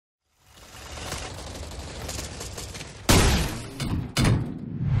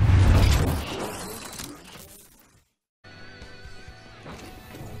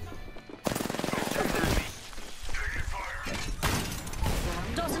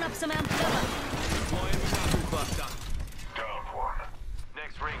Throwing up some amp cover. Deploying the knuckle cluster. Down one.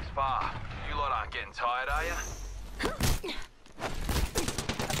 Next ring's far. You lot aren't getting tired, are you?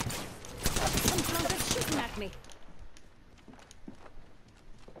 Some flunkers shooting at me.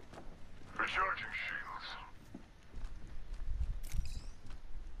 Recharging shields.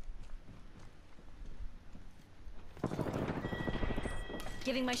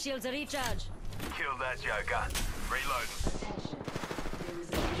 Giving my shields a recharge. Kill that joker. Reloading.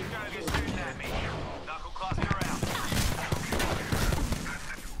 You guys are shooting at me. Knuckle cluster out.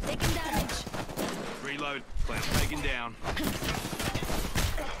 Taking damage. Reload. Clown taken down.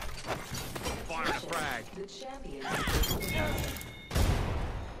 Firing a frag.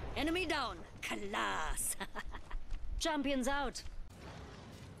 Enemy down. Class. Champions out.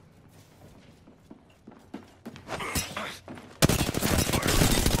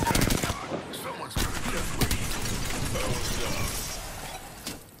 Someone's gonna get me.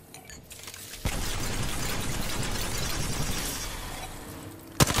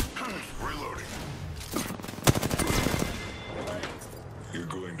 Reloading. You're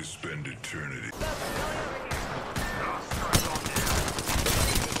going to spend eternity.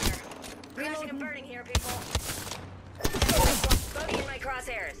 Crashing and burning here, people. Bogey in my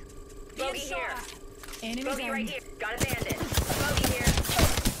crosshairs. Bogey here. Bogey right here. Got a bandit. Bogey here.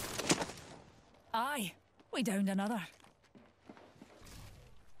 Aye, we downed another.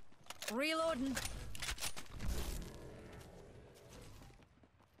 Reloading.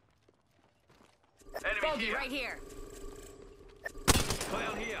 Enemy Bogey here. right here.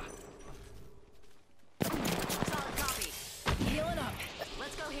 Clown here. Solid copy. Healing up.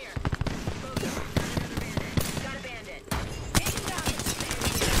 Let's go here. Bogey. Another bandit. Got a bandit. Taking damage.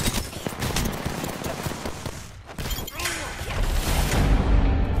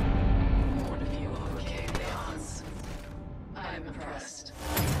 One of you overcame the odds. I'm impressed.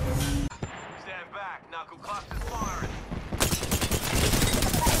 Stand back. Knuckle cluster's firing.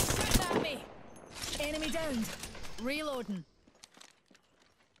 Shooting at me. Enemy downed. Reloading.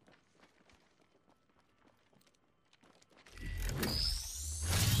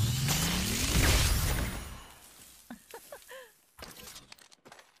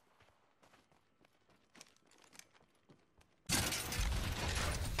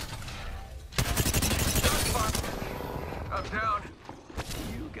 I'm down.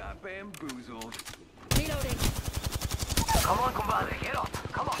 You got bamboozled. Reloading. Come on, compadre. Get up.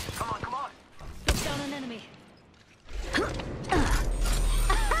 Come on. Took down an enemy.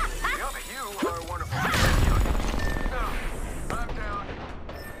 You are one of I'm down.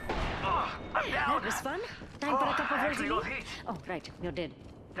 I'm down. That was fun. Time for a cup of actually got rosy. hit. Oh, right. You're dead.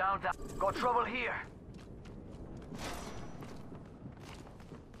 Down. Got trouble here.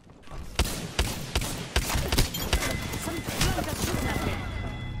 Some flunkers shooting at me.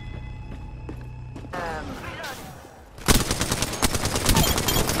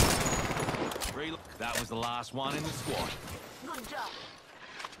 That was the last one in the squad. Good job.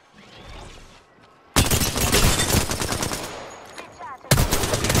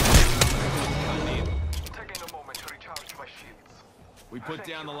 Taking a moment to recharge my shields. We put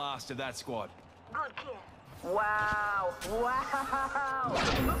down the last of that squad. Good kid. Wow! Wow!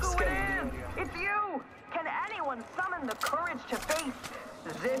 Look who it is! It's you! Can anyone summon the courage to face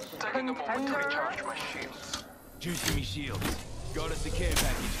this contender? my shields. Juicing me shields. Got us a care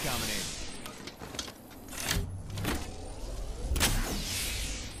package coming in.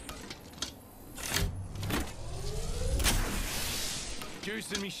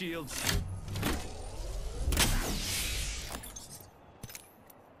 Juicing me shields.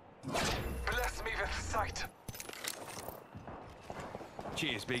 Bless me with sight.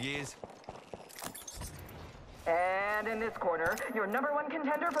 Cheers, big ears. And in this corner, your #1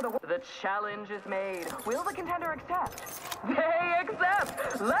 contender for the challenge is made. Will the contender accept? They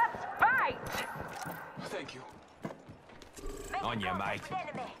accept! Let's fight! Thank you. On you, mate.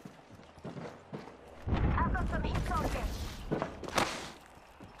 Enemy. I've got some hits on them.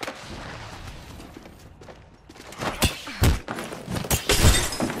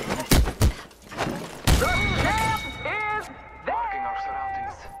 The champ is Marking our there!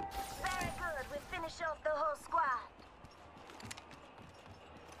 surroundings. Very good. We finish off the whole squad.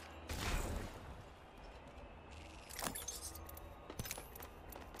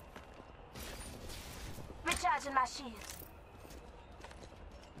 Recharging my shields.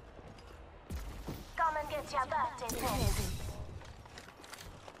 Come and get your birthday present.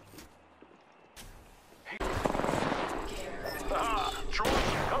 George,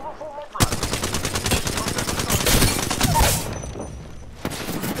 cover for my brother.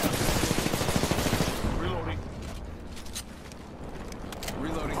 Reloading.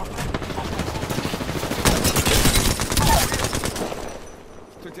 Reloading.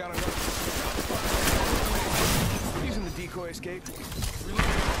 escaped.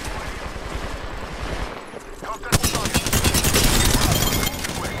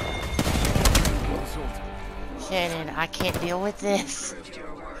 Shannon, I can't deal with this.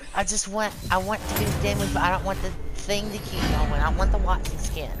 I want to do damage, but I don't want the thing to keep going. I want the Watson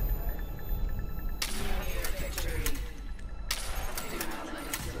skin.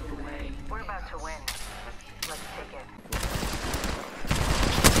 We're about to win. Let's take it.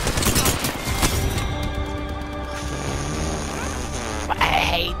 I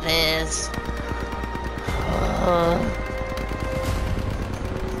hate this.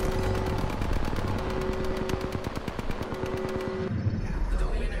 The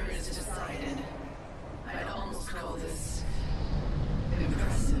winner is decided. I'd almost call this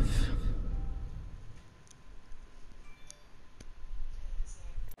impressive.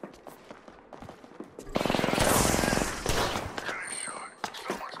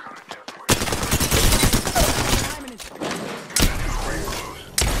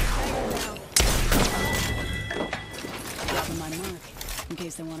 Dropping my mark in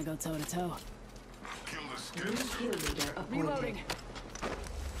case they want to go toe to toe. Kill the skin. Kill leader appointed. Reloading.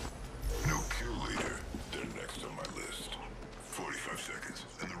 No kill leader. They're next on my list. 45 seconds,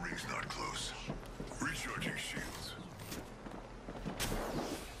 and the ring's not close. Recharging shields.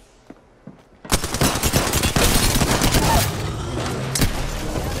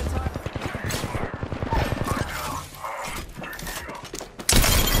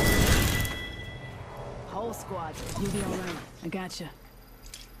 Whole squad. You'll be all right. I gotcha.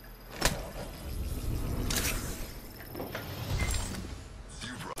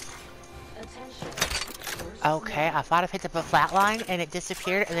 Okay, I thought I picked up a flatline and it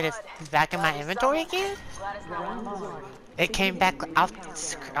disappeared and then it's back in my inventory again? It came back,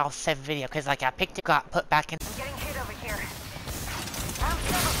 I'll save a video because like I picked it, got put back in. I'm getting hit over here.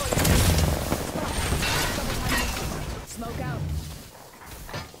 Smoke out.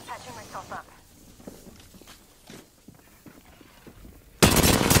 Patching myself up.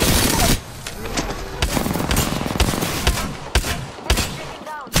 Taking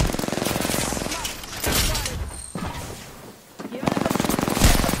down.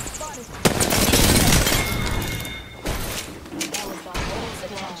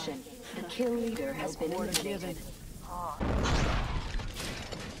 Attention. The kill leader has been eliminated.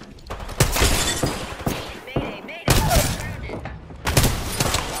 Mayday, mayday. Grounded.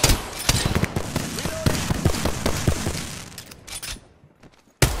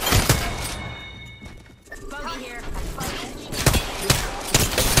 Bogey here.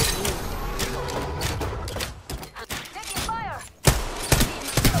 Taking fire.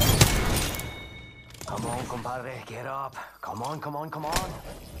 Come on, compadre, get up. Come on, come on, come on.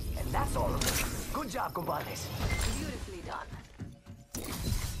 And that's all of it. Good job, compadres. Beautifully done.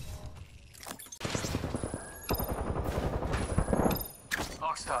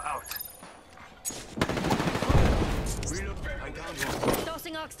 Oxstar out. I got one.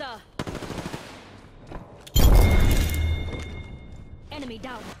 Tossing Oxstar. Enemy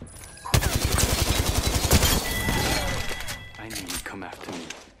down. I knew you'd come after me.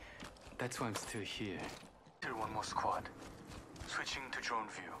 That's why I'm still here. Here, one more squad. Switching to drone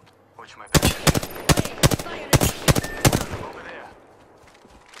view. Watch my back. Over there.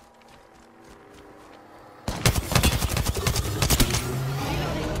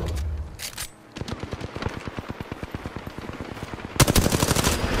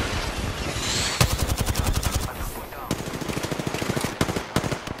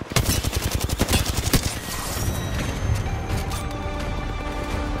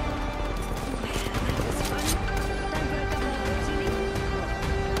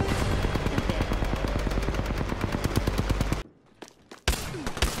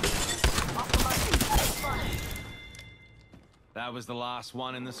 That was the last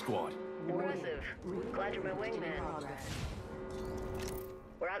one in the squad. Impressive. Glad you're my wingman.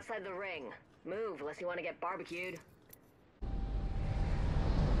 We're outside the ring. Move, unless you want to get barbecued.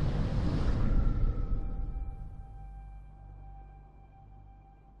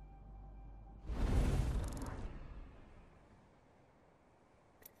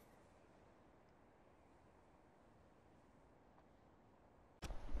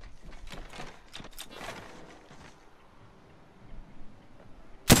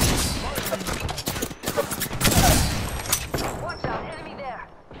 Watch out, enemy there.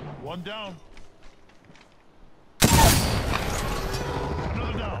 One down.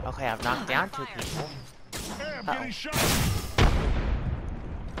 Okay, I've knocked down 2 people. Hey, I'm getting shot.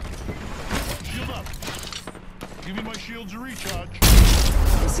 Shield up. Give me my shields to recharge.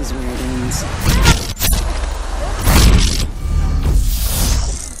 This is where it ends.